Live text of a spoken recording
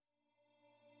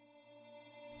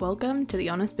Welcome to the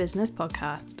Honest Business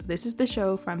Podcast. This is the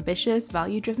show for ambitious,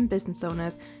 value-driven business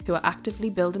owners who are actively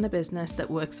building a business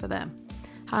that works for them.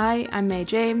 Hi, I'm May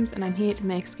James, and I'm here to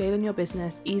make scaling your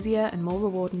business easier and more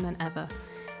rewarding than ever.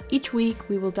 Each week,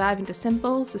 we will dive into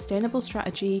simple, sustainable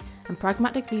strategy and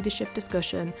pragmatic leadership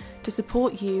discussion to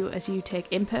support you as you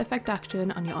take imperfect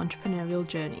action on your entrepreneurial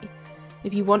journey.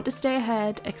 If you want to stay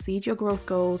ahead, exceed your growth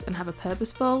goals, and have a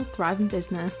purposeful, thriving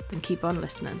business, then keep on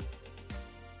listening.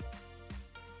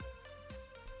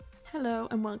 Hello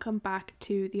and welcome back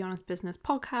to the Honest Business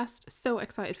Podcast. So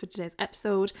excited for today's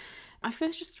episode. I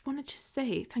first just wanted to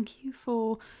say thank you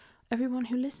for everyone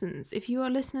who listens. If you are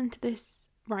listening to this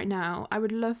right now, I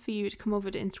would love for you to come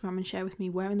over to Instagram and share with me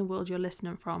where in the world you're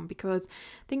listening from, because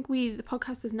I think the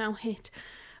podcast has now hit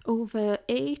over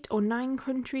 8 or 9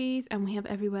 countries, and we have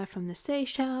everywhere from the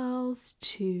Seychelles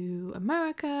to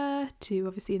America to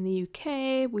obviously in the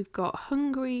UK. We've got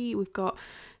Hungary, we've got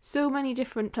so many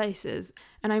different places,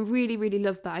 and I really, really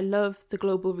love that. I love the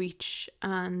global reach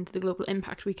and the global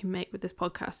impact we can make with this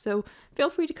podcast. So feel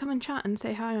free to come and chat and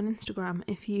say hi on Instagram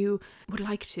if you would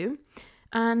like to.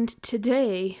 And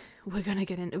today we're going to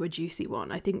get into a juicy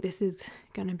one. I think this is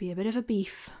going to be a bit of a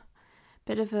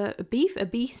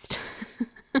beast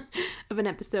of an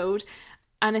episode,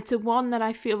 and it's a one that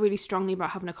I feel really strongly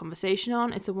about having a conversation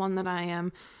on. It's a one that I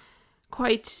am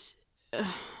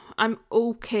I'm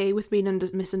okay with being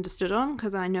misunderstood on,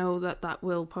 because I know that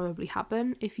will probably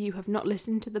happen. If you have not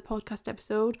listened to the podcast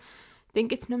episode, I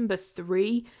think it's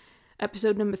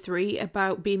episode number 3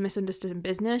 about being misunderstood in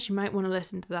business, you might want to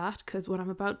listen to that, because what I'm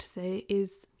about to say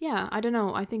is, I don't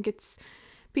know, I think it's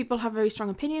people have very strong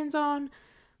opinions on,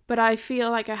 but I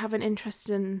feel like I have an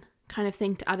interesting kind of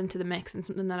thing to add into the mix and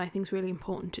something that I think is really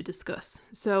important to discuss.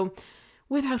 So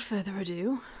without further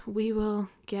ado, we will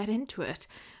get into it.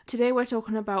 Today we're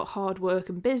talking about hard work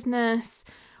and business,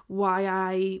 why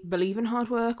I believe in hard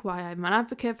work, why I'm an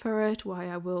advocate for it, why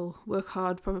I will work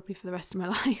hard probably for the rest of my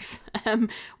life,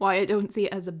 why I don't see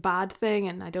it as a bad thing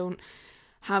and I don't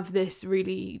have this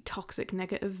really toxic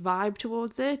negative vibe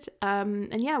towards it.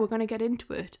 We're going to get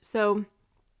into it. So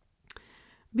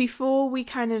before we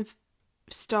kind of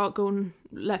start going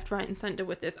left, right and centre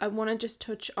with this, I want to just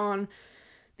touch on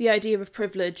the idea of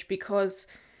privilege, because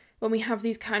when we have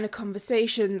these kind of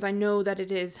conversations, I know that it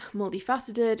is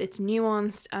multifaceted, it's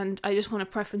nuanced, and I just want to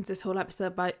preference this whole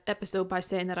episode by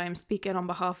saying that I am speaking on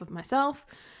behalf of myself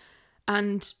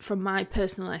and from my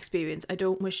personal experience. I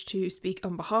don't wish to speak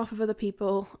on behalf of other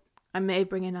people. I may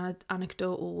bring in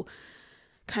anecdotal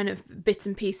kind of bits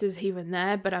and pieces here and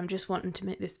there, but I'm just wanting to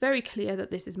make this very clear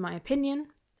that this is my opinion.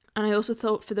 And I also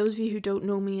thought, for those of you who don't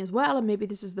know me as well, and maybe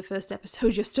this is the first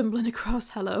episode you're stumbling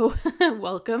across, hello,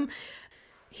 welcome.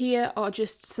 Here are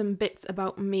just some bits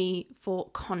about me for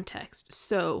context.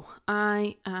 So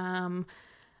I am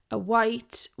a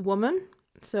white woman,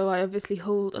 so I obviously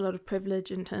hold a lot of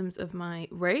privilege in terms of my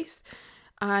race.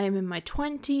 I am in my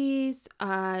 20s.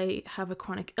 I have a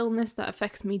chronic illness that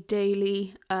affects me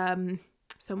daily.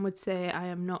 Some would say I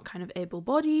am not kind of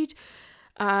able-bodied.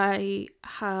 I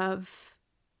have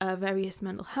various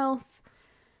mental health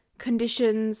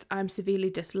conditions. I'm severely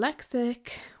dyslexic.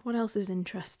 What else is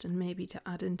interesting maybe to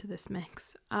add into this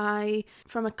mix?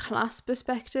 From a class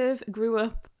perspective,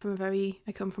 I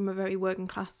come from a very working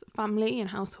class family and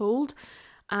household,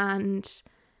 and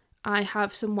I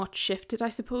have somewhat shifted, I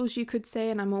suppose you could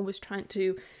say, and I'm always trying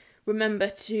to remember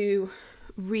to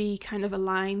kind of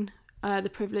align the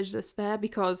privilege that's there,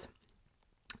 because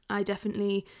I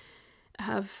definitely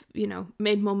have,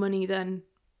 made more money than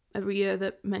every year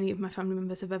that many of my family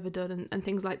members have ever done, and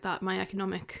things like that. My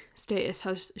economic status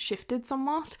has shifted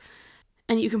somewhat,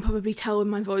 and you can probably tell in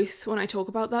my voice when I talk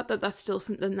about that that's still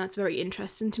something that's very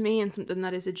interesting to me, and something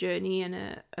that is a journey and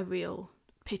a real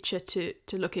picture to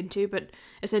look into. But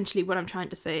essentially what I'm trying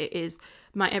to say is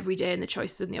my everyday and the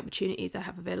choices and the opportunities I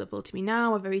have available to me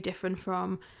now are very different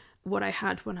from what I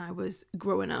had when I was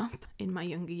growing up in my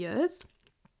younger years.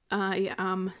 I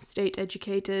am state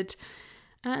educated.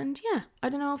 And I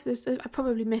don't know if I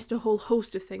probably missed a whole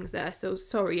host of things there, so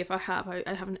sorry if I have. I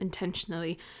haven't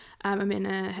intentionally. I'm in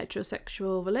a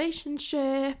heterosexual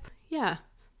relationship.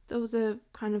 Those are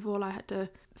kind of all I had to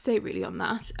say really on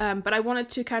that. But I wanted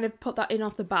to kind of put that in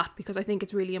off the bat, because I think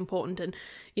it's really important, and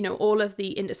all of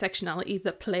the intersectionalities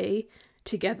that play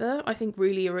together I think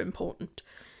really are important.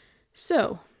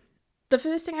 So the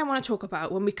first thing I want to talk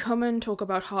about when we come and talk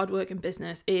about hard work in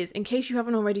business is, in case you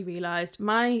haven't already realised,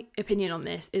 my opinion on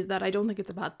this is that I don't think it's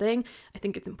a bad thing. I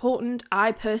think it's important.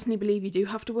 I personally believe you do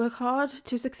have to work hard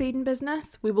to succeed in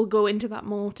business. We will go into that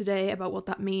more today about what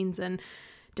that means and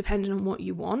depending on what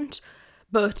you want.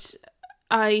 But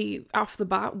off the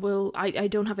bat, I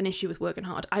don't have an issue with working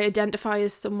hard. I identify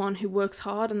as someone who works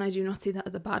hard, and I do not see that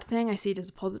as a bad thing. I see it as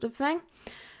a positive thing.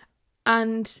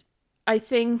 And I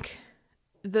think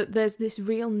that there's this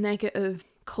real negative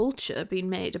culture being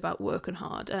made about working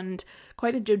hard, and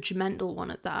quite a judgmental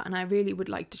one at that. And I really would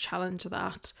like to challenge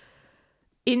that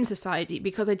in society,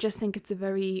 because I just think it's a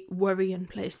very worrying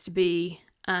place to be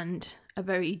and a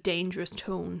very dangerous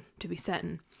tone to be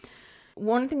setting.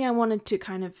 One thing I wanted to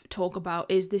kind of talk about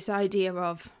is this idea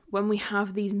of when we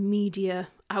have these media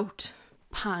out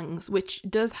pangs, which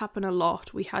does happen a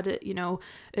lot. We had it,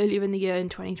 earlier in the year in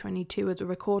 2022 as we're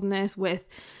recording this with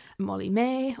Molly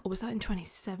May, or was that in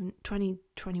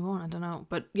 2021? I don't know.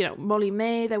 But, Molly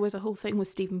May, there was a whole thing with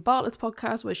Stephen Bartlett's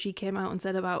podcast where she came out and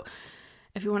said about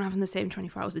everyone having the same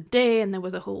 24 hours a day, and there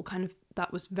was a whole kind of,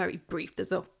 that was very brief.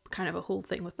 There's a kind of a whole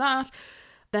thing with that.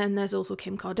 Then there's also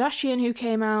Kim Kardashian, who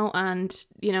came out and,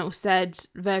 said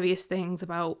various things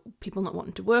about people not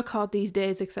wanting to work hard these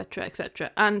days, etc.,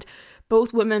 etc. And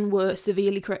both women were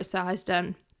severely criticised,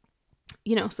 and,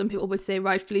 some people would say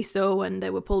rightfully so, and they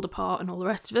were pulled apart and all the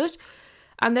rest of it.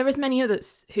 And there is many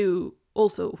others who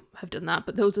also have done that,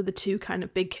 but those are the two kind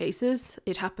of big cases.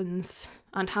 It happens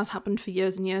and has happened for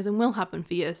years and years and will happen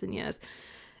for years and years.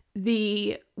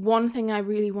 The one thing I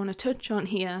really want to touch on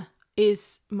here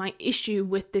is my issue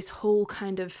with this whole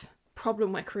kind of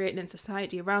problem we're creating in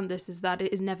society around this, is that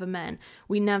it is never men.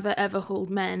 We never ever hold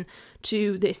men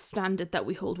to this standard that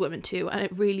we hold women to, and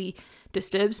it really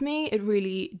disturbs me. It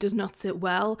really does not sit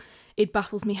well. It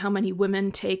baffles me how many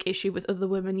women take issue with other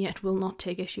women yet will not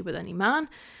take issue with any man.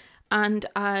 And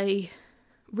I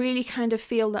really kind of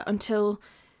feel that until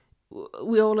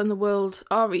we all in the world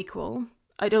are equal,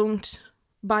 I don't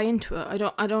buy into it.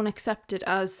 I don't accept it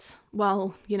as,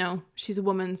 well, she's a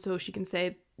woman, so she can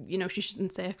say, she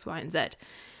shouldn't say X, Y, and Z.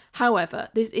 However,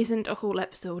 this isn't a whole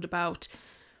episode about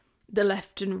the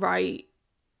left and right.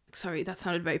 Sorry, that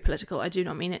sounded very political. I do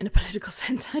not mean it in a political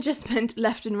sense. I just meant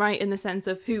left and right in the sense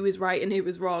of who is right and who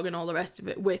is wrong and all the rest of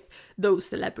it with those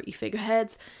celebrity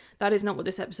figureheads. That is not what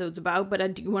this episode's about, but I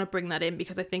do want to bring that in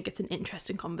because I think it's an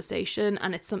interesting conversation,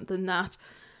 and it's something that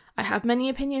I have many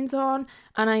opinions on,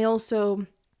 and I also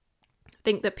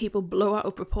think that people blow out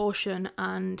of proportion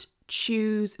and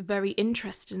choose very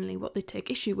interestingly what they take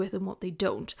issue with and what they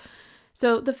don't.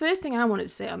 So the first thing I wanted to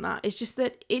say on that is just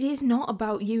that it is not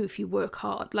about you if you work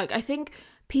hard. Like, I think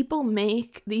people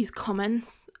make these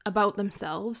comments about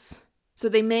themselves. So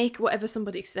they make whatever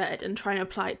somebody said and try and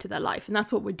apply it to their life. And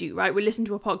that's what we do, right? We listen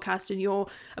to a podcast and you're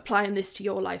applying this to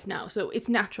your life now. So it's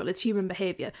natural, it's human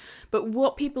behavior. But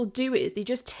what people do is they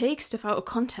just take stuff out of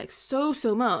context so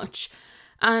much.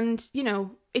 And,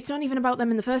 it's not even about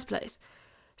them in the first place.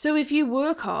 So if you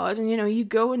work hard and, you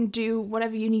go and do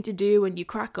whatever you need to do and you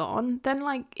crack on,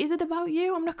 then, is it about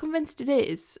you? I'm not convinced it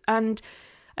is. And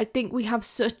I think we have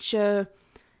such a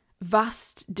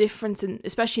vast difference,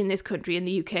 especially in this country, in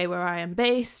the UK where I am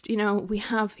based, we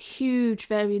have huge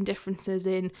varying differences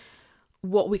in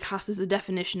what we class as a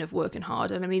definition of working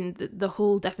hard. And I mean, the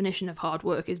whole definition of hard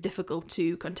work is difficult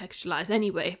to contextualize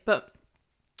anyway, but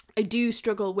I do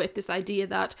struggle with this idea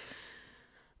that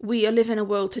we live in a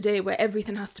world today where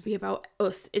everything has to be about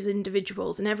us as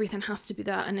individuals and everything has to be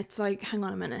that. And it's like, hang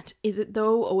on a minute, is it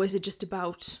though? Or is it just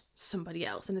about somebody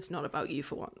else and it's not about you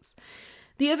for once?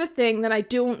 The other thing that I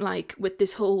don't like with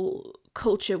this whole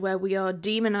culture where we are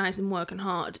demonizing working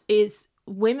hard is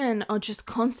women are just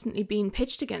constantly being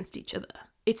pitched against each other.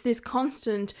 It's this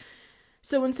constant,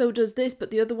 so-and-so does this,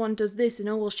 but the other one does this, and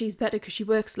oh, well, she's better because she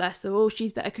works less, or oh,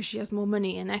 she's better because she has more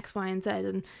money, and X, Y, and Z,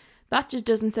 and that just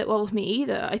doesn't sit well with me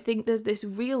either. I think there's this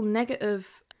real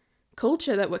negative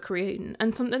culture that we're creating,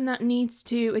 and something that needs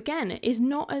to, again, is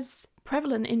not as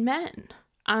prevalent in men.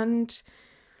 And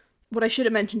what I should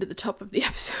have mentioned at the top of the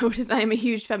episode is I am a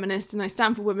huge feminist and I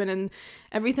stand for women, and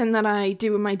everything that I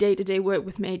do in my day-to-day work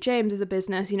with May James as a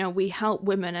business, we help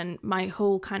women, and my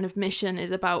whole kind of mission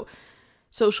is about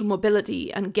social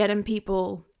mobility and getting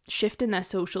people shifting their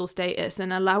social status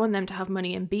and allowing them to have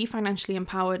money and be financially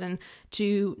empowered and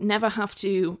to never have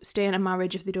to stay in a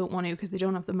marriage if they don't want to because they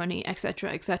don't have the money,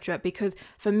 etc., etc. Because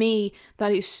for me,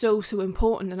 that is so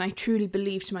important, and I truly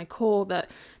believe to my core that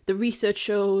the research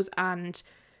shows and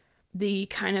the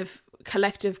kind of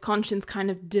collective conscience kind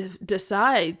of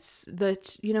decides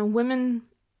that, women,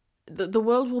 the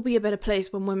world will be a better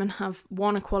place when women have,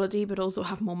 one, equality, but also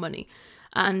have more money.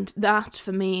 And that,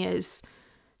 for me, is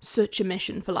such a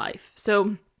mission for life.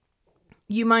 So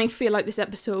you might feel like this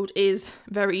episode is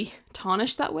very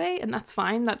tarnished that way, and that's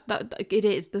fine. That it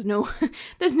is. There's no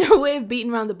way of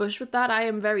beating around the bush with that. I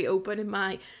am very open in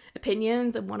my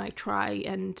opinions and what I try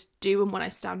and do and what I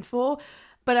stand for.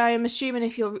 But But I am assuming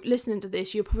if you're listening to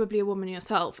this, you're probably a woman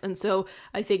yourself. And so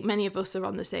I think many of us are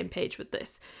on the same page with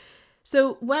this.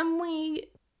 So when we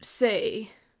say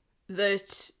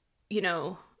that, you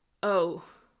know, oh,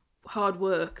 hard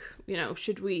work, you know,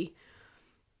 should we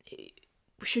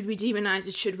demonize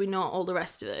it? Should we not? All the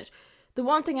rest of it. The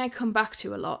one thing I come back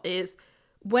to a lot is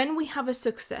when we have a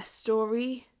success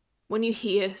story, when you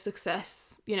hear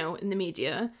success, you know, in the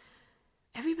media,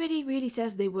 everybody really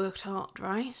says they worked hard,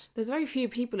 right? There's very few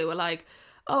people who are like,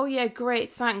 oh yeah, great,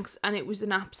 thanks, and it was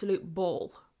an absolute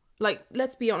ball. Like,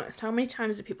 let's be honest, how many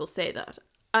times do people say that?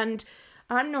 And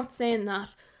I'm not saying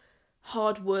that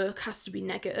hard work has to be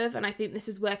negative, and I think this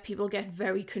is where people get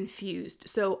very confused.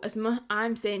 So as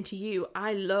I'm saying to you,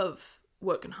 I love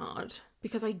working hard,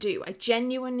 because I do. I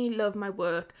genuinely love my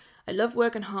work. I love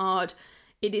working hard.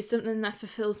 It is something that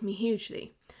fulfills me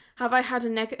hugely. Have I had a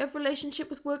negative relationship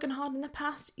with working hard in the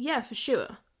past? Yeah, for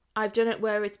sure. I've done it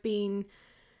where it's been,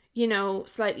 you know,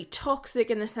 slightly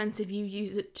toxic in the sense of you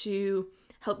use it to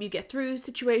help you get through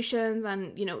situations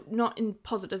and, you know, not in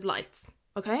positive lights,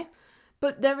 okay?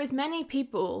 But there is many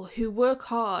people who work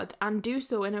hard and do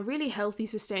so in a really healthy,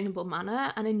 sustainable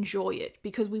manner and enjoy it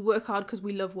because we work hard because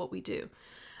we love what we do.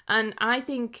 And I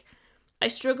think I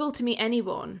struggle to meet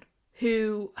anyone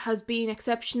who has been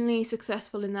exceptionally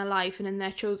successful in their life and in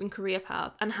their chosen career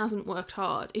path and hasn't worked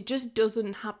hard. It just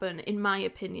doesn't happen, in my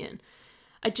opinion.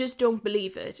 I just don't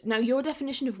believe it. Now, your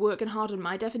definition of working hard and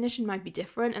my definition might be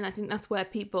different, and I think that's where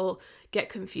people get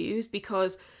confused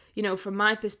because, you know, from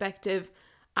my perspective,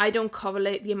 I don't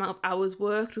correlate the amount of hours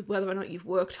worked with whether or not you've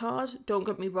worked hard. Don't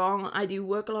get me wrong, I do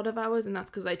work a lot of hours and that's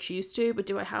because I choose to, but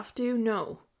do I have to?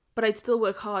 No. But I'd still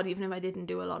work hard even if I didn't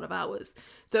do a lot of hours.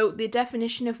 So the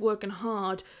definition of working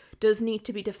hard does need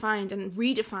to be defined and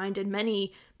redefined in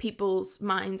many people's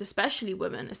minds, especially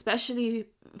women, especially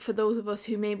for those of us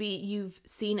who maybe you've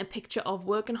seen a picture of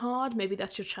working hard, maybe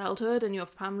that's your childhood and your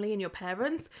family and your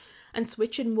parents, and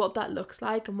switching what that looks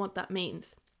like and what that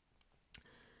means.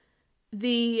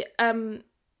 The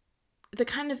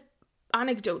kind of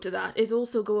anecdote to that is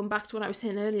also going back to what I was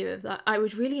saying earlier, that I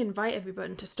would really invite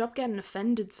everyone to stop getting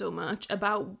offended so much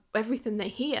about everything they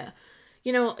hear.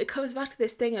 You know, it comes back to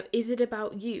this thing of, is it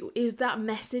about you? Is that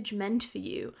message meant for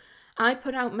you? I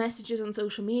put out messages on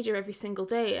social media every single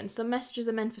day, and some messages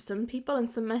are meant for some people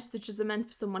and some messages are meant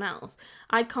for someone else.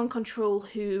 I can't control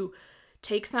who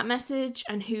takes that message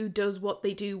and who does what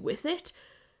they do with it.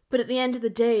 But at the end of the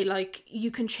day, like,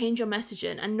 you can change your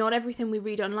messaging, and not everything we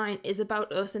read online is about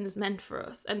us and is meant for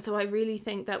us. And so I really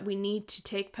think that we need to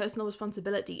take personal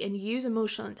responsibility and use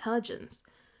emotional intelligence.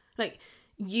 Like,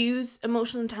 use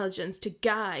emotional intelligence to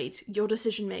guide your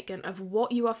decision making of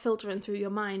what you are filtering through your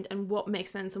mind and what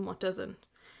makes sense and what doesn't.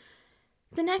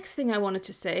 The next thing I wanted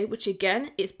to say, which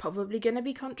again is probably going to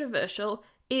be controversial,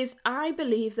 is I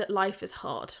believe that life is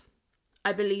hard.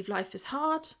 I believe life is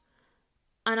hard.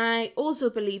 And I also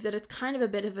believe that it's kind of a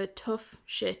bit of a tough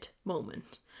shit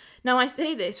moment. Now, I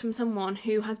say this from someone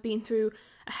who has been through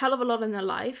a hell of a lot in their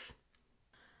life.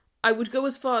 I would go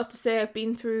as far as to say I've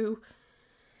been through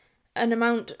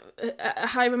a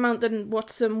higher amount than what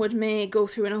some may go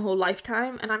through in a whole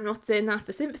lifetime. And I'm not saying that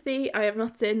for sympathy. I am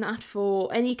not saying that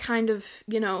for any kind of,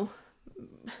 you know,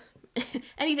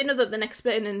 anything other than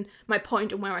explaining my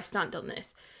point and where I stand on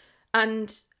this.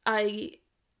 And I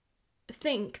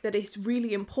think that it's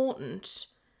really important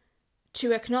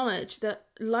to acknowledge that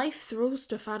life throws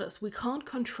stuff at us. We can't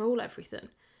control everything.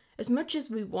 As much as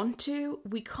we want to,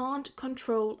 we can't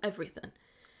control everything.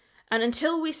 And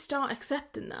until we start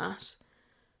accepting that,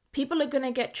 people are going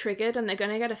to get triggered and they're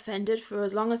going to get offended for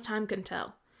as long as time can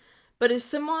tell. But as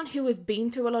someone who has been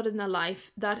through a lot in their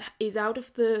life that is out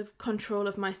of the control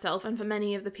of myself and for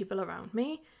many of the people around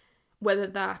me, whether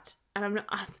that, and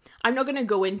I'm not going to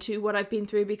go into what I've been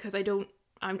through because I don't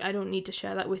need to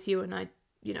share that with you, and I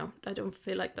don't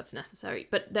feel like that's necessary.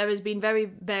 But there has been very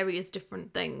various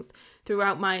different things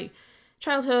throughout my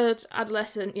childhood,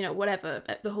 adolescent, you know, whatever,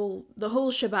 the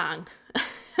whole shebang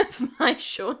of my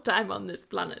short time on this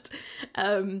planet.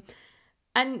 And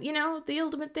you know, the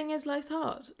ultimate thing is life's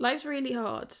hard. Life's really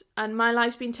hard, and my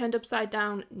life's been turned upside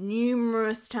down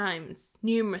numerous times.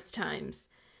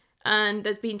 And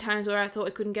there's been times where I thought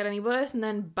it couldn't get any worse, and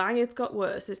then bang, it's got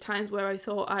worse. There's times where I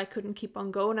thought I couldn't keep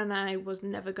on going and I was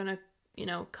never going to, you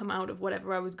know, come out of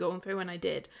whatever I was going through, and I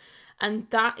did. And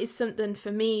that is something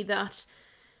for me that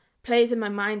plays in my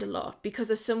mind a lot, because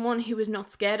as someone who is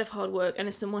not scared of hard work and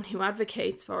as someone who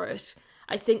advocates for it,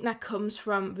 I think that comes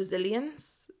from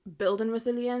resilience, building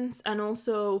resilience, and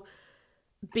also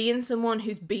being someone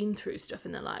who's been through stuff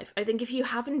in their life. I think if you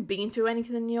haven't been through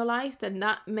anything in your life, then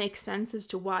that makes sense as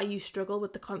to why you struggle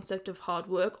with the concept of hard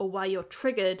work, or why you're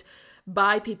triggered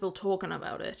by people talking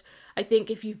about it. I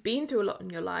think if you've been through a lot in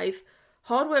your life,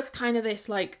 hard work's kind of this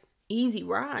like easy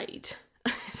ride,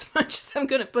 as much as I'm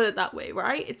going to put it that way,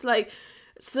 right? It's like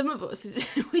some of us,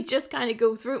 we just kind of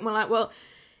go through it and we're like, well,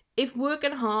 if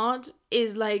working hard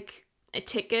is like a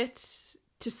ticket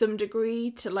to some degree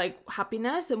to like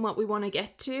happiness and what we want to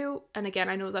get to, and again,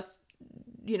 I know that's,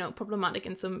 you know, problematic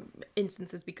in some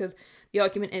instances, because the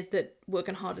argument is that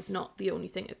working hard is not the only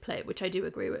thing at play, which I do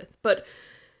agree with. But,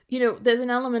 you know, there's an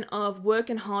element of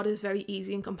working hard is very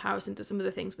easy in comparison to some of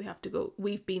the things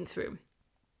we've been through.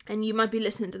 And you might be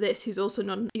listening to this who's also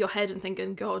nodding your head and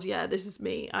thinking, God, yeah, this is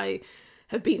me. I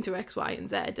have been through X, Y, and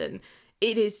Z, and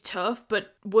it is tough,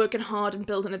 but working hard and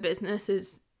building a business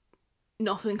is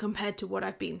nothing compared to what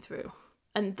I've been through.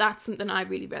 And that's something I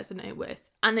really resonate with.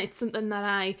 And it's something that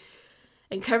I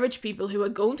encourage people who are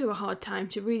going through a hard time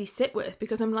to really sit with,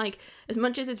 because I'm like, as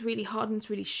much as it's really hard and it's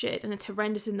really shit and it's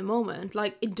horrendous in the moment,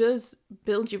 like, it does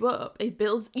build you up. It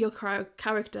builds your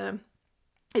character.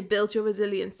 It builds your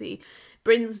resiliency,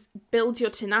 builds your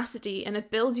tenacity, and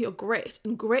it builds your grit.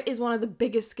 And grit is one of the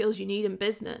biggest skills you need in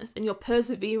business, and your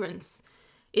perseverance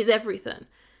is everything.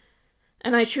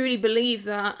 And I truly believe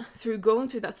that through going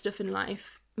through that stuff in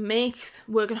life makes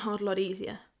working hard a lot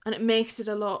easier, and it makes it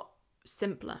a lot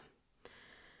simpler.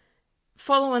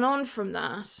 Following on from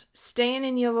that, staying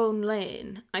in your own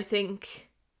lane, I think,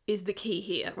 is the key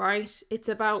here, right? It's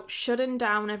about shutting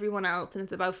down everyone else, and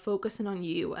it's about focusing on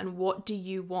you and what do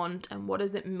you want and what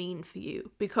does it mean for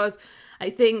you. Because I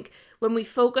think when we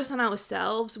focus on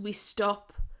ourselves, we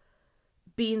stop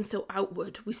being so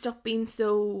outward. We stop being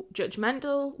so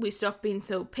judgmental. We stop being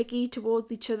so picky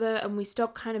towards each other, and we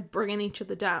stop kind of bringing each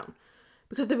other down.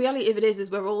 Because the reality of it is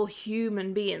we're all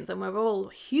human beings, and we're all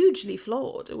hugely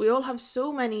flawed. We all have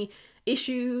so many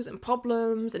issues and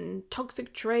problems and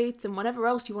toxic traits and whatever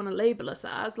else you want to label us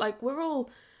as. Like, we're all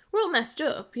messed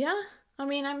up, yeah? I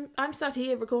mean, I'm sat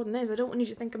here recording this. I don't want you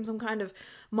to think I'm some kind of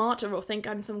martyr or think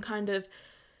I'm some kind of,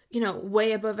 you know,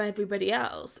 way above everybody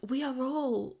else. We are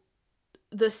all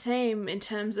the same in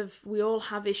terms of we all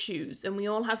have issues, and we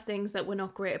all have things that we're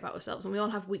not great about ourselves, and we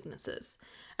all have weaknesses.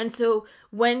 And so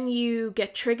when you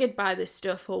get triggered by this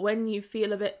stuff, or when you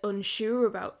feel a bit unsure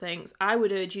about things, I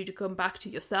would urge you to come back to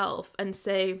yourself and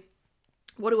say,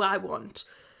 what do I want?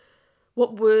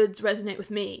 What words resonate with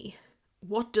me?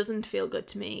 What doesn't feel good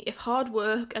to me? If hard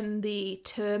work and the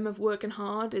term of working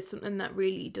hard is something that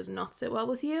really does not sit well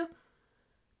with you,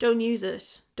 don't use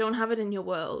it. Don't have it in your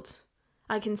world.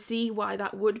 I can see why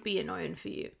that would be annoying for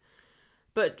you.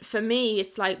 But for me,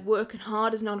 it's like working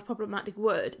hard is not a problematic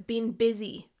word. Being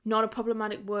busy, not a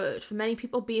problematic word. For many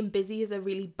people, being busy is a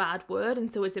really bad word,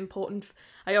 and so it's important.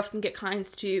 I often get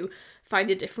clients to find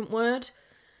a different word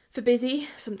for busy,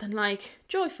 something like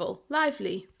joyful,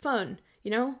 lively, fun,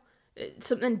 you know?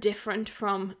 Something different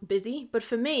from busy. But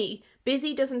for me,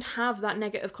 busy doesn't have that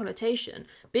negative connotation.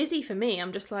 Busy for me,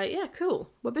 I'm just like, yeah,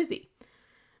 cool, we're busy.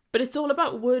 But it's all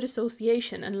about word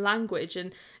association and language,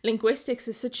 and linguistics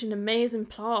is such an amazing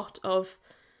part of,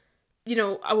 you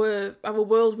know, our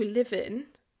world we live in.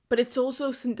 But it's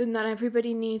also something that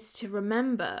everybody needs to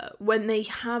remember when they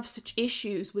have such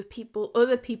issues with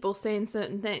other people saying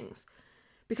certain things.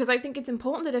 Because I think it's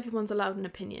important that everyone's allowed an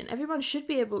opinion. Everyone should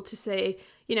be able to say,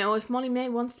 you know, if Molly May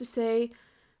wants to say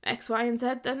X, Y, and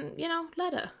Z, then, you know,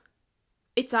 let her.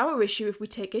 It's our issue if we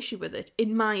take issue with it,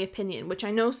 in my opinion, which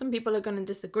I know some people are going to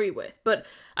disagree with. But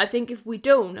I think if we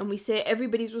don't, and we say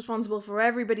everybody's responsible for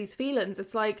everybody's feelings,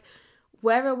 it's like,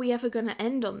 where are we ever going to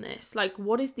end on this? Like,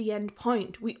 what is the end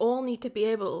point? We all need to be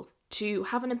able to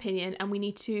have an opinion, and we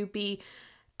need to be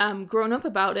grown up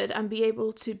about it, and be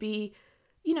able to be,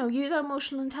 you know, use our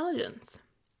emotional intelligence.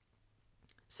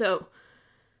 So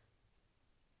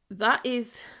that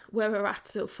is where we're at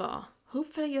so far.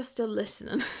 Hopefully you're still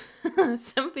listening.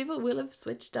 Some people will have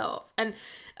switched off. And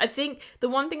I think the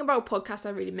one thing about podcasts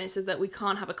I really miss is that we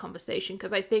can't have a conversation,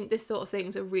 because I think this sort of thing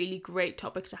is a really great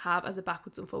topic to have as a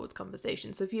backwards and forwards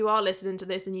conversation. So if you are listening to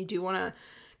this and you do want to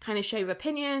kind of share your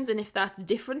opinions, and if that's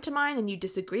different to mine and you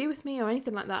disagree with me or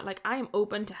anything like that, like, I am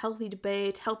open to healthy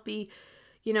debate, healthy,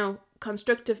 you know,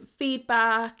 constructive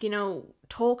feedback, you know,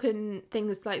 talking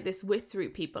things like this through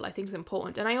people, I think is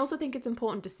important. And I also think it's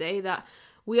important to say that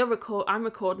I'm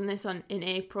recording this in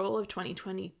April of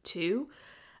 2022,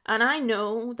 and I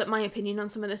know that my opinion on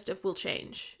some of this stuff will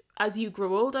change. As you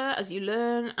grow older, as you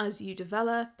learn, as you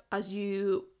develop, as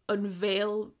you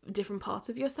unveil different parts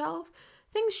of yourself,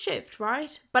 things shift,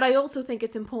 right? But I also think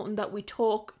it's important that we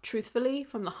talk truthfully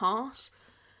from the heart,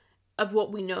 of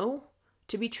what we know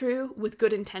to be true with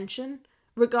good intention,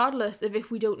 regardless of if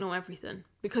we don't know everything,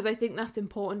 because I think that's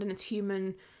important, and it's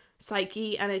human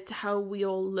psyche, and it's how we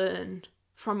all learn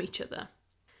from each other.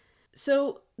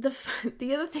 So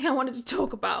the other thing I wanted to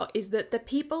talk about is that the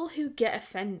people who get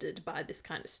offended by this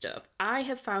kind of stuff, I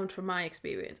have found from my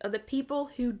experience, are the people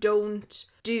who don't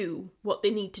do what they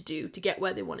need to do to get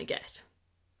where they want to get.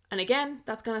 And again,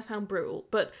 that's going to sound brutal,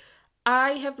 but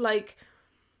I have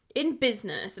in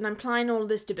business, and I'm applying all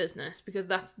this to business because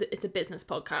it's a business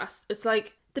podcast. It's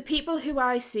the people who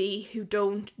I see who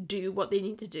don't do what they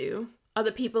need to do are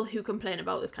the people who complain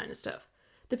about this kind of stuff.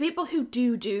 The people who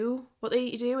do what they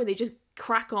need to do, and they just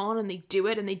crack on and they do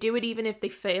it even if they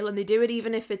fail, and they do it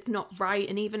even if it's not right,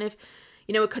 and even if,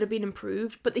 it could have been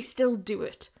improved, but they still do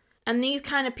it. And these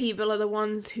kind of people are the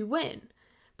ones who win.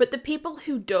 But the people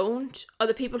who don't are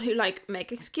the people who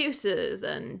make excuses,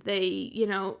 and they,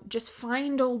 just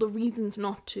find all the reasons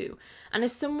not to. And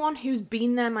as someone who's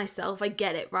been there myself, I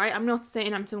get it, right? I'm not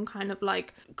saying I'm some kind of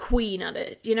queen at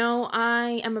it.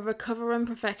 I am a recovering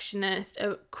perfectionist,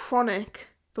 a chronic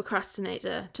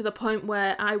procrastinator, to the point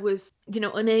where I was,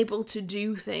 unable to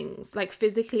do things,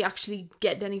 physically actually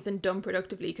get anything done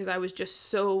productively, because I was just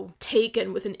so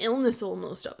taken with an illness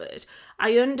almost of it.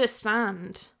 I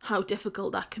understand how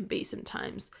difficult that can be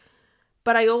sometimes,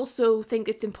 but I also think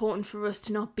it's important for us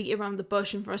to not beat around the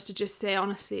bush, and for us to just say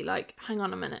honestly, hang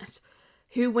on a minute.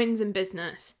 Who wins in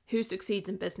business? Who succeeds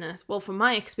in business? Well, from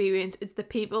my experience, it's the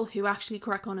people who actually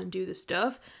crack on and do the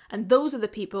stuff. And those are the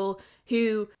people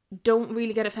who don't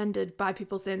really get offended by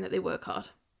people saying that they work hard.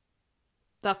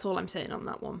 That's all I'm saying on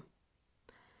that one.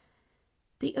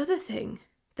 The other thing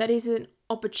that is an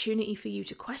opportunity for you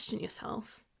to question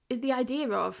yourself is the idea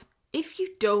of, if you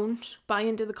don't buy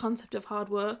into the concept of hard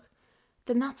work,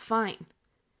 then that's fine.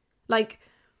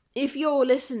 If you're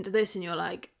listening to this and you're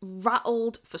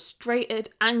rattled, frustrated,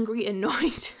 angry,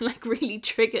 annoyed, really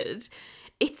triggered,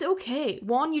 it's okay.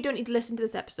 One, you don't need to listen to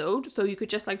this episode, so you could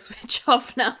just switch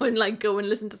off now and go and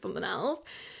listen to something else.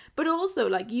 But also,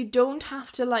 you don't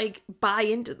have to buy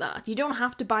into that. You don't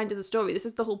have to buy into the story. This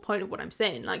is the whole point of what I'm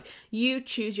saying. You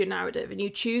choose your narrative, and you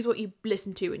choose what you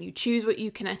listen to, and you choose what you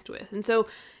connect with. And so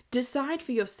decide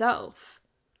for yourself.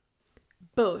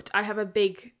 But I have a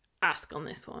big ask on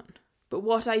this one. But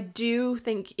what I do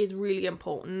think is really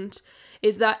important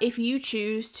is that if you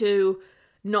choose to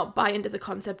not buy into the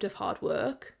concept of hard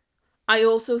work, I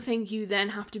also think you then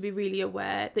have to be really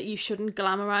aware that you shouldn't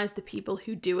glamorize the people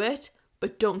who do it,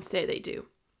 but don't say they do.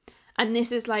 And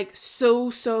this is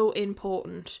so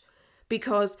important,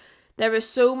 because there are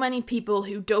so many people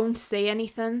who don't say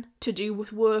anything to do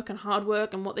with work and hard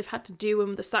work and what they've had to do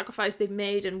and the sacrifice they've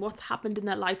made and what's happened in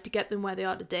their life to get them where they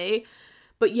are today.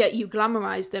 But yet you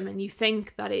glamorize them and you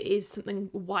think that it is something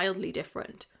wildly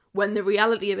different, when the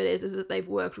reality of it is that they've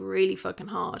worked really fucking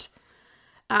hard.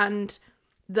 And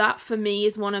that for me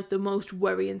is one of the most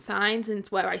worrying signs, and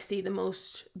it's where I see the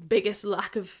biggest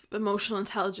lack of emotional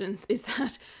intelligence, is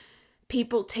that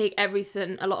people take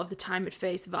everything a lot of the time at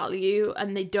face value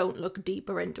and they don't look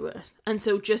deeper into it. And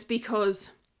so just because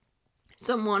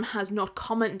someone has not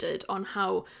commented on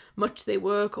how much they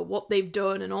work or what they've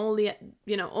done and all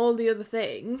the other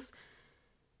things,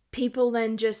 people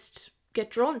then just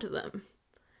get drawn to them.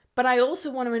 But I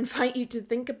also want to invite you to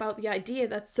think about the idea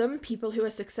that some people who are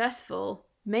successful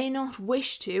may not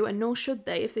wish to, and nor should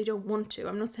they if they don't want to.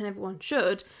 I'm not saying everyone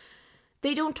should.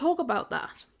 They don't talk about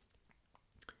that.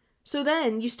 So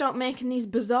then you start making these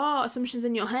bizarre assumptions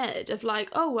in your head of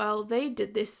oh, well, they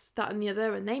did this, that, and the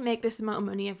other, and they make this amount of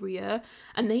money every year,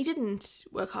 and they didn't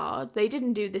work hard, they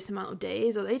didn't do this amount of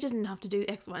days, or they didn't have to do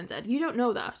X, Y, and Z. You don't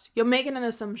know that. You're making an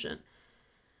assumption.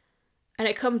 And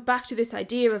it comes back to this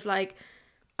idea of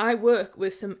I work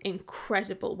with some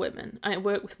incredible women. I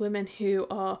work with women who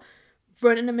are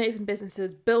running amazing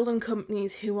businesses, building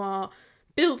companies, who are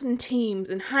building teams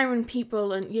and hiring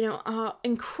people and, are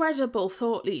incredible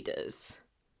thought leaders.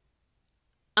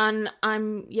 And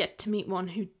I'm yet to meet one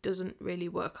who doesn't really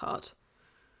work hard.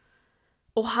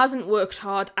 Or hasn't worked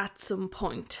hard at some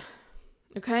point.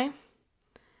 Okay?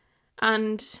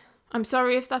 And I'm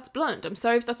sorry if that's blunt. I'm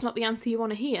sorry if that's not the answer you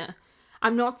want to hear.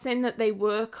 I'm not saying that they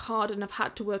work hard and have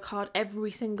had to work hard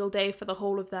every single day for the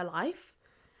whole of their life.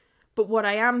 But what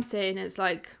I am saying is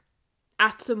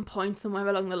at some point somewhere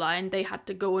along the line, they had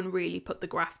to go and really put the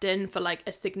graft in for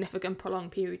a significant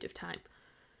prolonged period of time.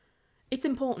 It's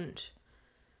important.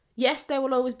 Yes, there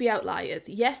will always be outliers.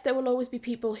 Yes, there will always be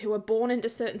people who are born into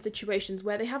certain situations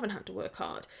where they haven't had to work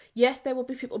hard. Yes, there will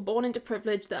be people born into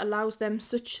privilege that allows them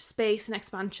such space and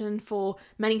expansion for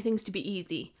many things to be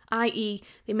easy, i.e.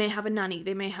 they may have a nanny,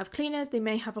 they may have cleaners, they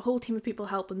may have a whole team of people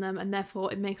helping them, and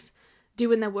therefore it makes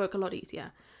doing their work a lot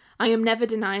easier. I am never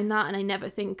denying that, and I never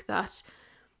think that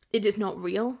it is not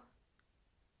real.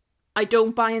 I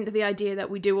don't buy into the idea that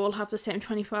we do all have the same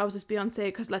 24 hours as Beyonce,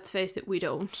 because let's face it, we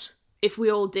don't. If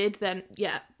we all did, then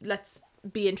yeah, let's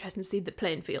be interested to see the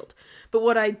playing field. But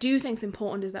what I do think is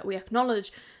important is that we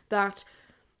acknowledge that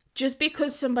just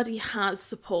because somebody has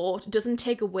support doesn't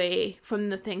take away from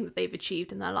the thing that they've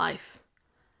achieved in their life.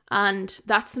 And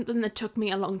that's something that took me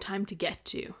a long time to get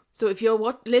to. So if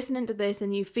you're listening to this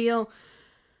and you feel,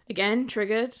 again,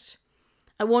 triggered,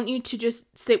 I want you to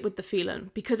just sit with the feeling,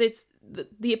 because it's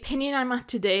the opinion I'm at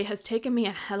today has taken me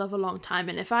a hell of a long time.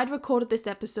 And if I'd recorded this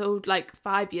episode like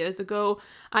 5 years ago,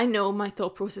 I know my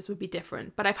thought process would be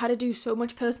different. But I've had to do so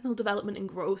much personal development and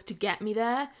growth to get me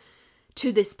there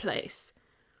to this place.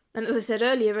 And as I said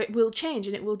earlier, it will change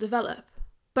and it will develop.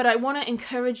 But I want to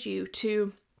encourage you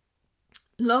to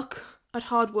look at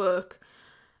hard work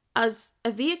as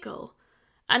a vehicle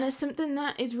and as something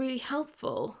that is really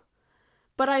helpful.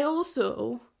 But I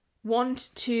also want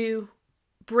to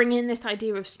bring in this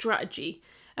idea of strategy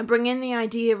and bring in the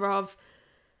idea of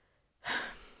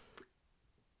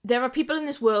there are people in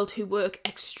this world who work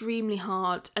extremely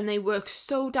hard, and they work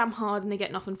so damn hard and they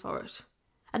get nothing for it.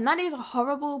 And that is a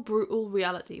horrible, brutal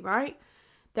reality, right?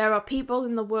 There are people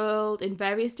in the world, in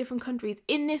various different countries,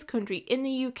 in this country, in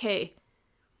the UK,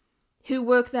 who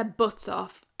work their butts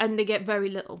off and they get very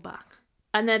little back.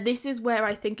 And then this is where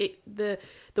I think the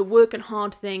working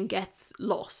hard thing gets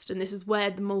lost. And this is where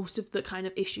the most of the kind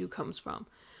of issue comes from.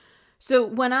 So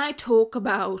when I talk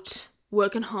about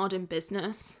working hard in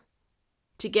business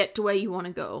to get to where you want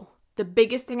to go, the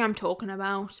biggest thing I'm talking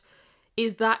about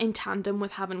is that in tandem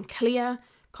with having clear,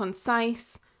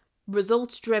 concise,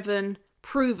 results-driven,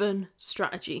 proven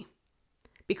strategy.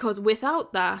 Because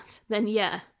without that, then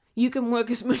yeah, you can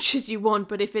work as much as you want,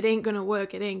 but if it ain't going to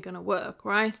work, it ain't going to work,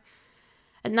 right?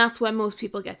 And that's where most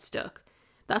people get stuck.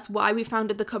 That's why we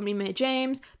founded the company May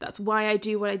James. That's why I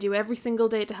do what I do every single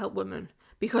day to help women.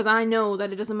 Because I know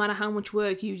that it doesn't matter how much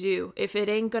work you do. If it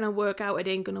ain't going to work out, it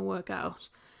ain't going to work out.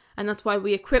 And that's why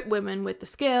we equip women with the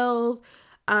skills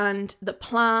and the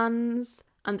plans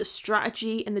and the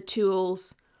strategy and the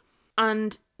tools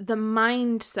and the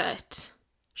mindset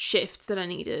shifts that are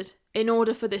needed in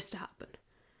order for this to happen.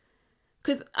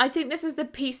 Because I think this is the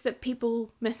piece that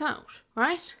people miss out,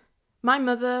 right? My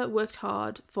mother worked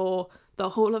hard for the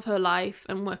whole of her life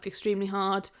and worked extremely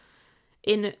hard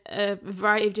in a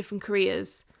variety of different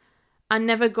careers and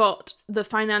never got the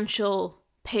financial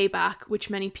payback, which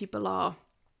many people are.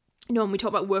 You know, when we talk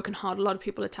about working hard, a lot of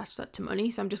people attach that to money,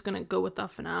 so I'm just going to go with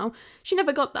that for now. She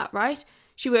never got that, right?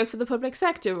 She worked for the public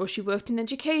sector, or she worked in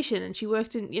education, and she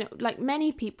worked in, you know, like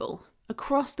many people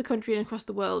across the country and across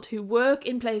the world who work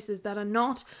in places that are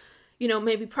not, you know,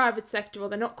 maybe private sector, or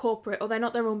they're not corporate, or they're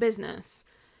not their own business.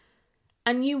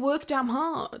 And you work damn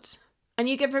hard and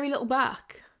you get very little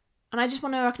back. And I just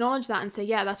want to acknowledge that and say,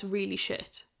 yeah, that's really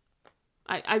shit.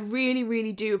 I really,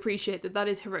 really do appreciate that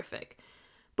is horrific.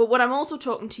 But what I'm also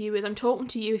talking to you is I'm talking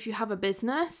to you if you have a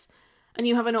business and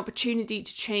you have an opportunity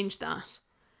to change that.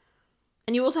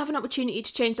 And you also have an opportunity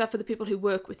to change that for the people who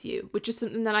work with you, which is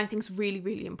something that I think is really,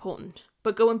 really important.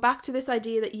 But going back to this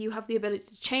idea that you have the ability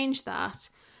to change that,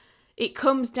 it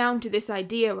comes down to this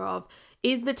idea of,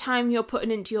 is the time you're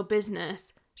putting into your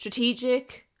business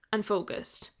strategic and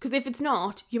focused? Because if it's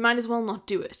not, you might as well not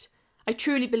do it. I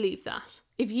truly believe that.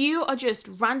 If you are just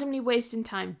randomly wasting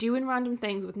time doing random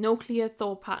things with no clear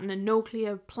thought pattern and no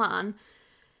clear plan,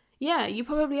 yeah, you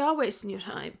probably are wasting your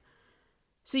time.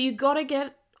 So you got to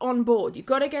get on board. You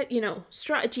got to get, you know,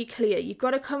 strategy clear. You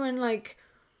got to come and I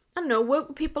don't know, work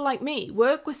with people like me.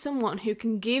 Work with someone who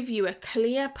can give you a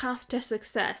clear path to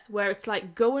success where it's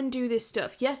like, go and do this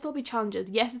stuff. Yes, there'll be challenges.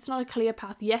 Yes, it's not a clear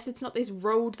path. Yes, it's not this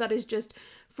road that is just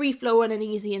free flowing and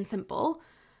easy and simple.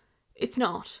 It's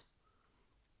not.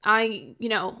 I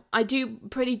do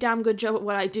pretty damn good job at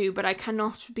what I do, but I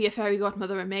cannot be a fairy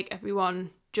godmother and make everyone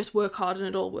just work hard and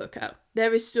it all work out.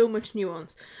 There is so much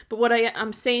nuance. But what I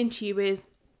am saying to you is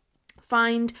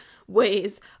find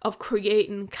ways of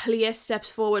creating clear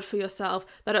steps forward for yourself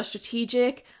that are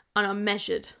strategic and are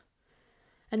measured.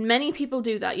 And many people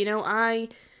do that. You know, I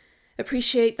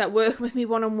appreciate that working with me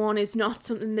one-on-one is not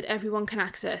something that everyone can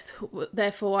access.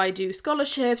 Therefore, I do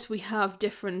scholarships. We have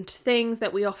different things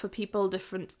that we offer people,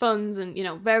 different funds and, you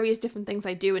know, various different things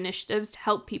I do, initiatives to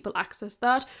help people access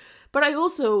that. But I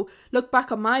also look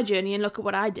back on my journey and look at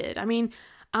what I did. I mean,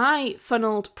 I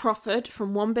funneled profit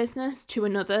from one business to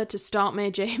another to start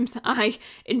Mary James. I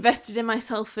invested in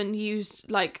myself and used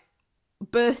like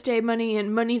birthday money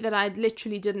and money that I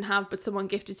literally didn't have, but someone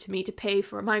gifted to me to pay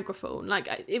for a microphone.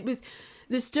 Like, it was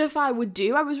the stuff I would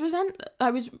do. I was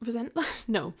resentless.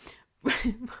 No.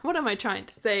 What am I trying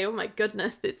to say? Oh my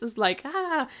goodness, this is like,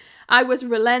 I was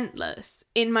relentless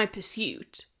in my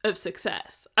pursuit of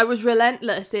success. I was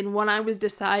relentless in what I was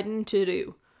deciding to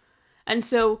do. And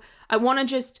so I want to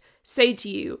just say to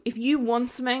you, if you want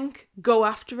something, go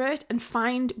after it and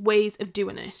find ways of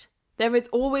doing it. There is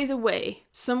always a way,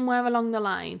 somewhere along the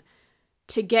line,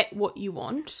 to get what you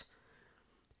want.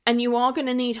 And you are going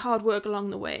to need hard work along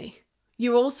the way.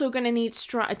 You're also going to need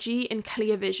strategy and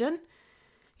clear vision.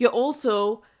 You're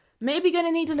also maybe going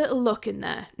to need a little luck in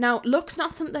there. Now, luck's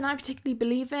not something I particularly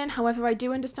believe in. However, I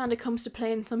do understand it comes to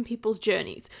play in some people's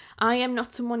journeys. I am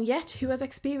not someone yet who has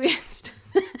experienced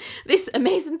this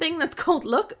amazing thing that's called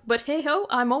luck. But hey ho,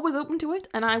 I'm always open to it,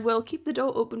 and I will keep the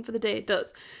door open for the day it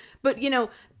does. But,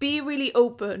 be really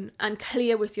open and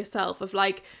clear with yourself of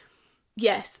like,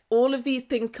 yes, all of these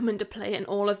things come into play and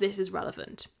all of this is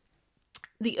relevant.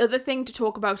 The other thing to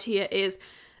talk about here is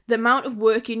the amount of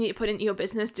work you need to put into your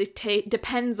business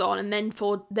depends on and then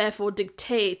therefore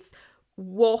dictates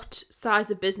what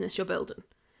size of business you're building.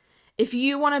 If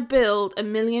you want to build $1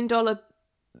 million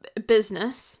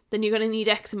business, then you're going to need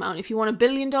X amount. If you want $1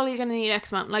 billion, you're going to need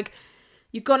X amount. Like,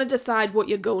 you've got to decide what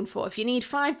you're going for. If you need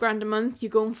 $5,000 a month, you're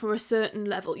going for a certain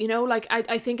level.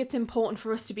 I think it's important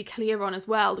for us to be clear on as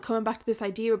well, coming back to this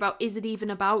idea about, is it even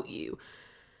about you?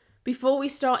 Before we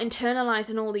start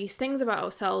internalizing all these things about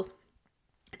ourselves,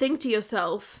 think to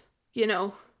yourself,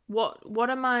 what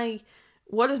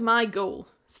is my goal?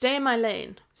 Stay in my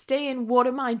lane. Stay in what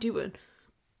am I doing?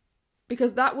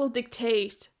 Because that will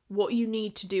dictate what you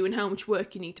need to do and how much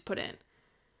work you need to put in.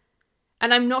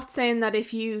 And I'm not saying that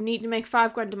if you need to make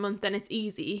 $5,000 a month, then it's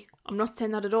easy. I'm not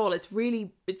saying that at all. It's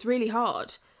really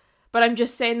hard. But I'm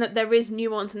just saying that there is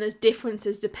nuance and there's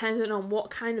differences depending on what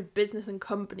kind of business and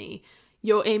company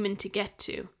you're aiming to get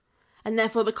to. And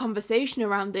therefore the conversation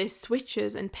around this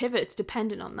switches and pivots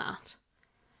depending on that.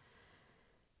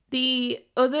 The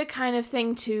other kind of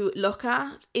thing to look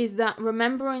at is that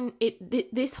remembering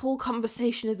this whole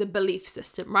conversation is a belief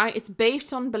system, right? It's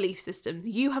based on belief systems.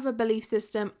 You have a belief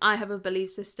system, I have a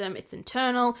belief system, it's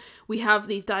internal. We have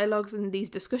these dialogues and these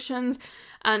discussions,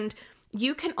 and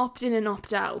you can opt in and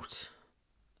opt out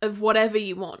of whatever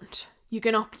you want. You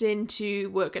can opt into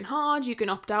working hard, you can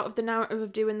opt out of the narrative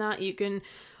of doing that, you can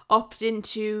opt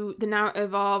into the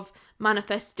narrative of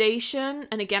manifestation.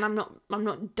 And again, I'm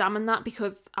not damning that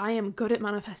because I am good at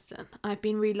manifesting. I've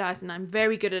been realizing I'm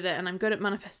very good at it, and I'm good at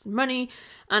manifesting money,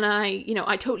 and I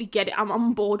totally get it. I'm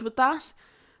on board with that,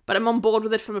 but I'm on board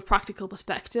with it from a practical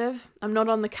perspective. I'm not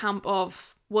on the camp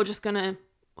of we're just gonna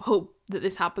hope that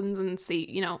this happens and see,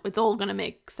 it's all gonna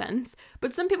make sense.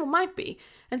 But some people might be.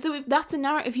 And so if that's a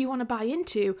narrative you want to buy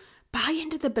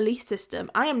into the belief system.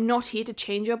 I am not here to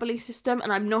change your belief system,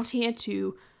 and I'm not here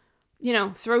to,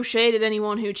 throw shade at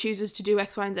anyone who chooses to do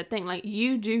X, Y, and Z thing. Like,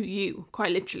 you do you,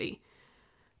 quite literally.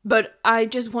 But I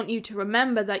just want you to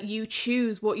remember that you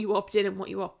choose what you opt in and what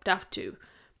you opt out to.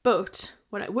 But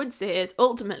what I would say is,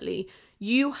 ultimately,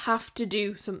 you have to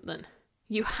do something.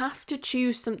 You have to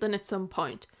choose something at some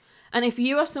point. And if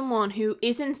you are someone who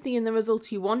isn't seeing the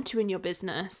results you want to in your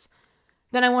business,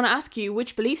 then I want to ask you,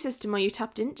 which belief system are you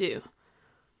tapped into?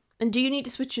 And do you need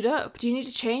to switch it up? Do you need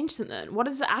to change something? What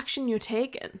is the action you're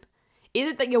taking? Is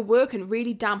it that you're working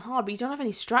really damn hard, but you don't have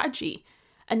any strategy,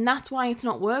 and that's why it's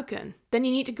not working? Then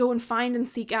you need to go and find and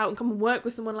seek out and come and work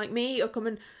with someone like me, or come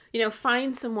and,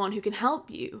 find someone who can help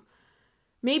you.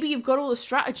 Maybe you've got all the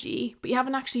strategy, but you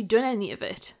haven't actually done any of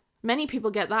it. Many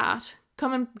people get that.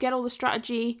 Come and get all the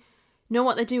strategy, know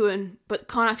what they're doing, but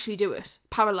can't actually do it.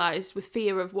 Paralyzed with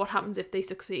fear of what happens if they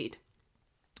succeed.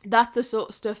 That's the sort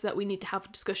of stuff that we need to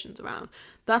have discussions around.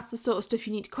 That's the sort of stuff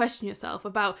you need to question yourself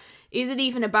about. Is it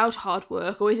even about hard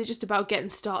work, or is it just about getting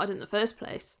started in the first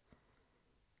place?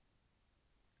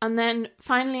 And then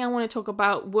finally, I want to talk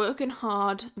about working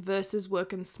hard versus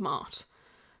working smart.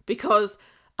 Because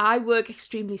I work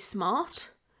extremely smart.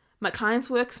 My clients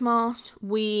work smart.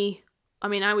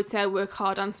 I would say I work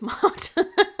hard and smart.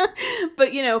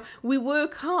 But, we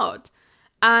work hard.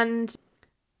 And,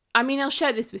 I'll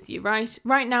share this with you, right?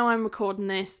 Right now I'm recording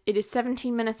this. It is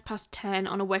 17 minutes past 10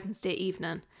 on a Wednesday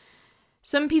evening.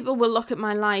 Some people will look at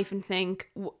my life and think,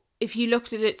 if you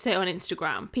looked at it, say, on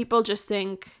Instagram, people just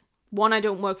think, one, I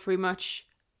don't work very much,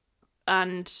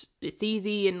 and it's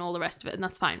easy and all the rest of it, and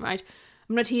that's fine, right?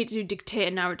 I'm not here to dictate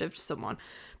a narrative to someone.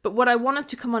 But what I wanted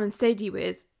to come on and say to you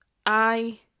is,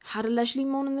 I had a leisurely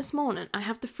morning this morning. I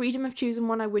have the freedom of choosing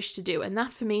what I wish to do, and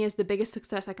that for me is the biggest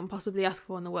success I can possibly ask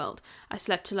for in the world. I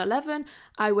slept till 11.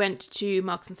 I went to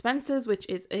Marks and Spencer's, which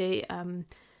is a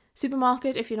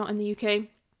supermarket if you're not in the UK,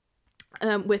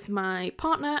 with my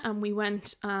partner, and we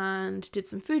went and did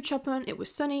some food shopping. It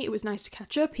was sunny. It was nice to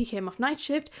catch up. He came off night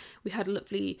shift. We had a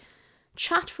lovely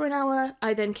chat for an hour.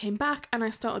 I then came back and I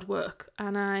started work,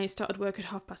 and I started work at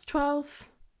 12:30,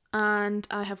 and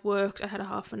I have worked. I've had a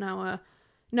half an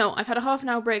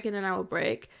hour break and an hour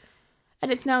break,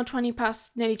 and it's now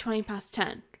nearly 20 past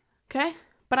 10. Okay,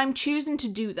 but I'm choosing to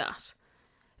do that.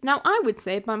 Now I would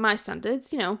say, by my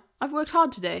standards, I've worked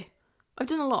hard today. I've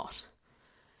done a lot.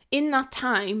 In that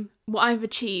time, what I've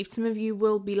achieved, some of you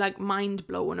will be like mind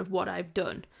blown of what I've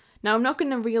done. Now I'm not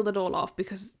going to reel it all off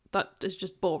because that is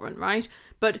just boring, right?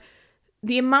 But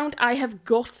the amount I have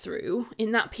got through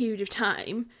in that period of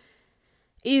time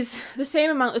is the same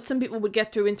amount that some people would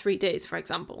get through in 3 days, for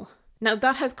example. Now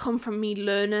that has come from me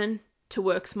learning to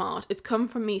work smart. It's come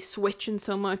from me switching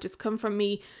so much. It's come from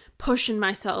me pushing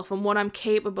myself and what I'm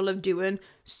capable of doing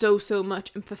so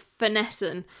much, and for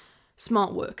finessing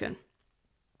smart working.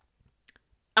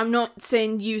 I'm not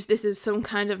saying use this as some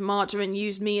kind of martyr and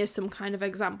use me as some kind of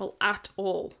example at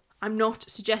all. I'm not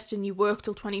suggesting you work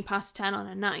till 20 past 10 on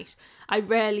a night. I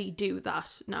rarely do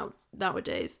that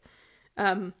nowadays.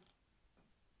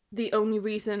 The only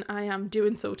reason I am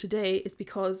doing so today is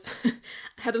because I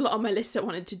had a lot on my list I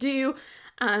wanted to do,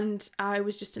 and I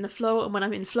was just in a flow, and when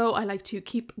I'm in flow, I like to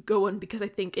keep going because I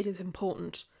think it is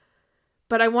important.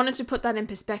 But I wanted to put that in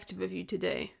perspective with you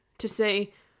today, to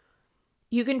say,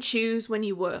 you can choose when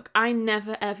you work. I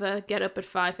never ever get up at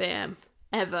 5 a.m.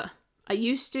 ever. I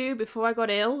used to before I got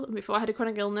ill, before I had a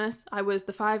chronic illness. I was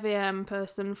the 5 a.m.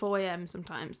 person, 4 a.m.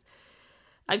 sometimes.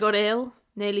 I got ill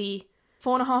nearly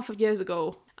 4.5 years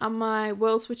ago, and my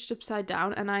world switched upside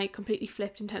down, and I completely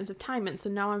flipped in terms of timing. So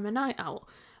now I'm a night owl,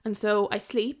 and so I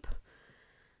sleep,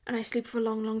 and I sleep for a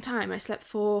long time. I slept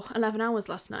for 11 hours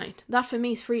last night. That for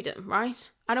me is freedom, right?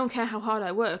 I don't care how hard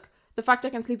I work. The fact I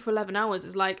can sleep for 11 hours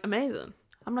is like amazing.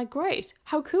 I'm like, great,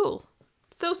 how cool.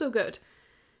 So good.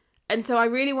 And so I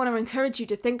really want to encourage you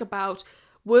to think about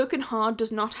working hard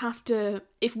does not have to,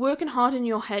 if working hard in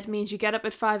your head means you get up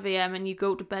at 5 a.m. and you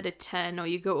go to bed at 10, or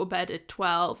you go to bed at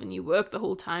 12 and you work the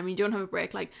whole time and you don't have a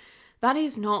break, like, that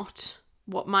is not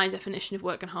what my definition of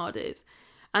working hard is.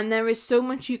 And there is so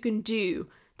much you can do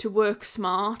to work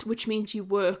smart, which means you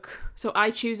work. So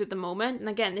I choose at the moment, and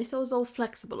again, this is all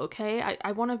flexible, okay?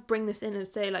 I want to bring this in and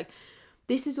say, like,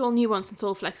 this is all nuanced and it's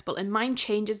all flexible, and mine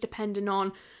changes depending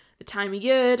on the time of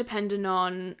year, depending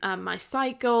on my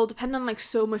cycle, depending on like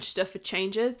so much stuff, it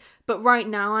changes. But right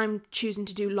now I'm choosing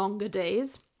to do longer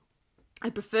days. I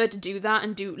prefer to do that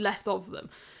and do less of them.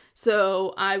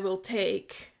 So I will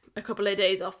take a couple of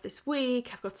days off this week.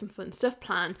 I've got some fun stuff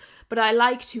planned, but I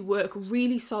like to work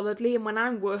really solidly, and when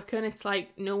I'm working, it's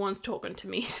like no one's talking to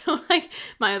me. So like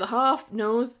my other half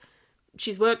knows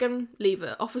she's working, leave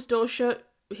her office door shut.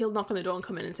 He'll knock on the door and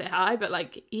come in and say hi, but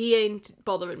like he ain't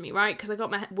bothering me, right? Because I got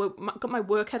my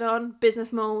work head on,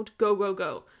 business mode,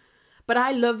 go. But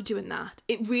I love doing that.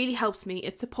 It really helps me.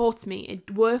 It supports me.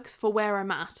 It works for where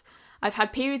I'm at. I've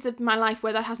had periods of my life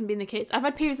where that hasn't been the case. I've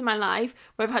had periods of my life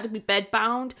where I've had to be bed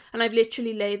bound, and I've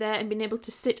literally lay there and been able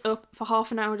to sit up for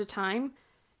half an hour at a time.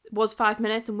 It was 5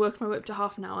 minutes, and worked my way up to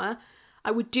half an hour. I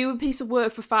would do a piece of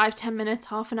work for 5-10 minutes,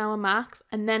 half an hour max,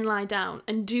 and then lie down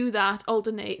and do that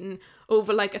alternating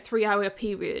over like a 3-hour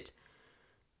period.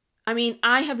 I mean,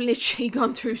 I have literally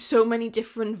gone through so many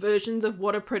different versions of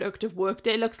what a productive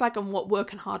workday looks like and what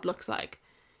working hard looks like.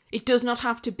 It does not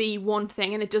have to be one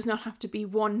thing, and it does not have to be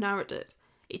one narrative.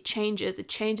 It changes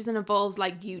and evolves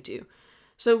like you do.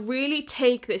 So really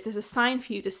take this as a sign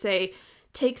for you to say,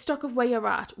 take stock of where you're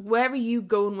at. Where are you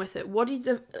going with it?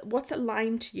 What's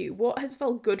aligned to you? What has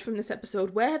felt good from this episode?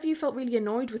 Where have you felt really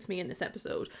annoyed with me in this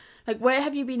episode? Like, where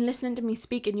have you been listening to me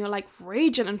speak and you're like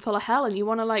raging and full of hell and you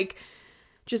want to like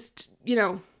just,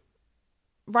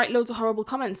 write loads of horrible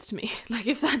comments to me? Like,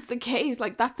 if that's the case,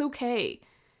 like, that's okay.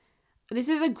 This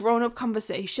is a grown-up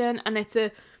conversation, and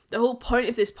the whole point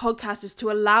of this podcast is to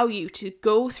allow you to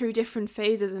go through different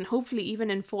phases, and hopefully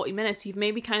even in 40 minutes you've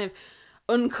maybe kind of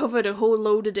uncovered a whole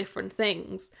load of different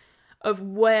things of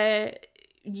where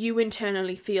you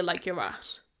internally feel like you're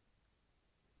at.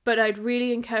 But I'd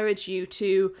really encourage you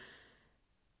to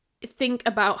think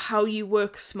about how you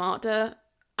work smarter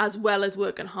as well as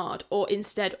working hard, or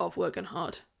instead of working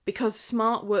hard, because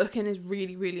smart working is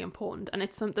really, really important, and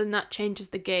it's something that changes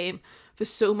the game for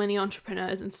so many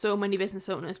entrepreneurs and so many business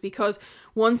owners, because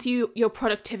once your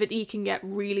productivity can get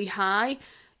really high,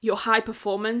 your high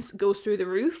performance goes through the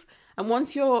roof. And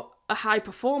once you're a high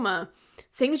performer,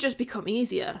 things just become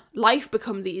easier. Life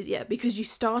becomes easier because you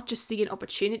start just seeing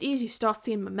opportunities, you start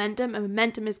seeing momentum, and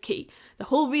momentum is key. The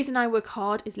whole reason I work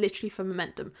hard is literally for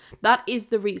momentum. That is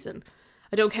the reason.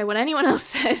 I don't care what anyone else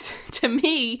says. To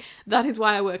me, that is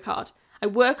why I work hard. I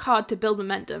work hard to build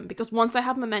momentum because once I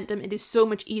have momentum, it is so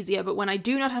much easier. But when I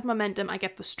do not have momentum, I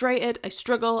get frustrated, I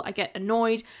struggle, I get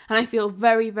annoyed, and I feel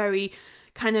very, very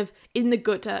kind of in the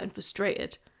gutter and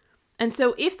frustrated. And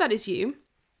so if that is you,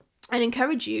 I'd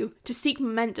encourage you to seek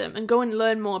momentum and go and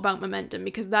learn more about momentum,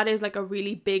 because that is like a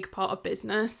really big part of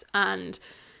business, and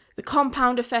the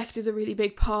compound effect is a really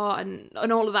big part, and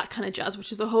all of that kind of jazz,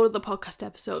 which is a whole other podcast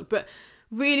episode. But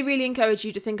really, really encourage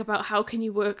you to think about how can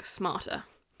you work smarter.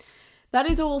 That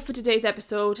is all for today's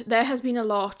episode. There has been a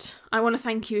lot. I want to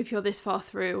thank you if you're this far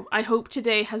through. I hope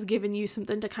today has given you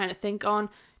something to kind of think on,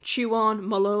 chew on,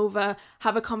 mull over,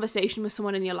 have a conversation with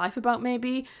someone in your life about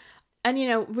maybe. And,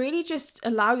 really just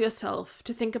allow yourself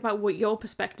to think about what your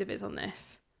perspective is on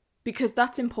this, because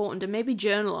that's important, and maybe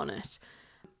journal on it.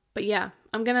 But yeah,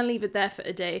 I'm going to leave it there for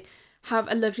today. Have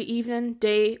a lovely evening,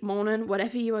 day, morning,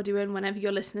 whatever you are doing, whenever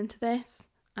you're listening to this.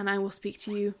 And I will speak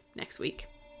to you next week.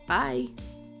 Bye.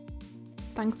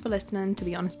 Thanks for listening to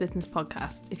the Honest Business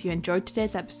Podcast. If you enjoyed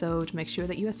today's episode, make sure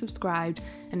that you are subscribed.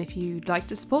 And if you'd like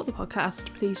to support the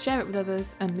podcast, please share it with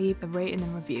others and leave a rating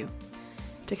and review.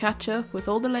 To catch up with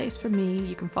all the latest from me,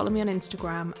 you can follow me on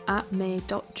Instagram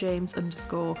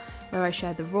 @may.james_, where I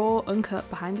share the raw, uncut,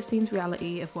 behind the scenes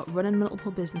reality of what running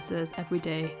multiple businesses every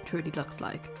day truly looks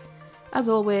like. As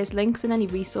always, links and any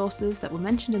resources that were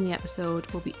mentioned in the episode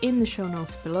will be in the show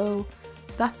notes below.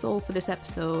 That's all for this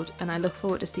episode, and I look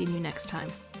forward to seeing you next time.